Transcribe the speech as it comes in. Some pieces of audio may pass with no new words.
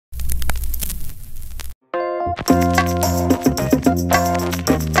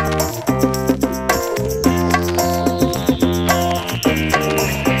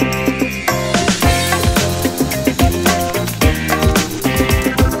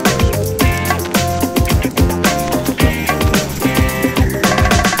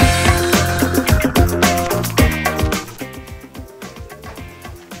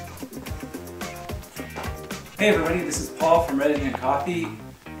Hey everybody, this is Paul from Red Engine Coffee.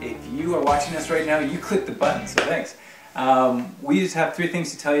 If you are watching us right now, you clicked the button, so thanks. We just have three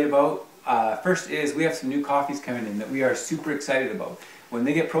things to tell you about. First is we have some new coffees coming in that we are super excited about. When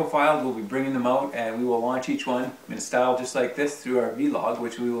they get profiled, we'll be bringing them out and we will launch each one in a style just like this through our vlog,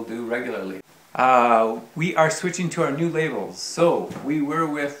 which we will do regularly. We are switching to our new labels. So we were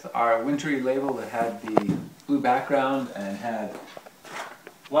with our wintry label that had the blue background and had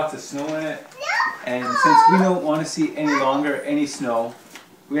lots of snow in it. And since we don't want to see any longer any snow,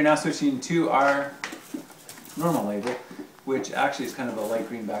 we are now switching to our normal label, which actually is kind of a light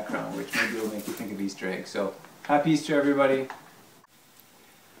green background, which maybe will make you think of Easter eggs. So happy Easter everybody.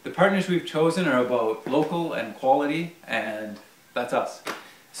 The partners we've chosen are about local and quality, and that's us.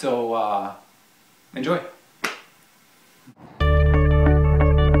 So enjoy.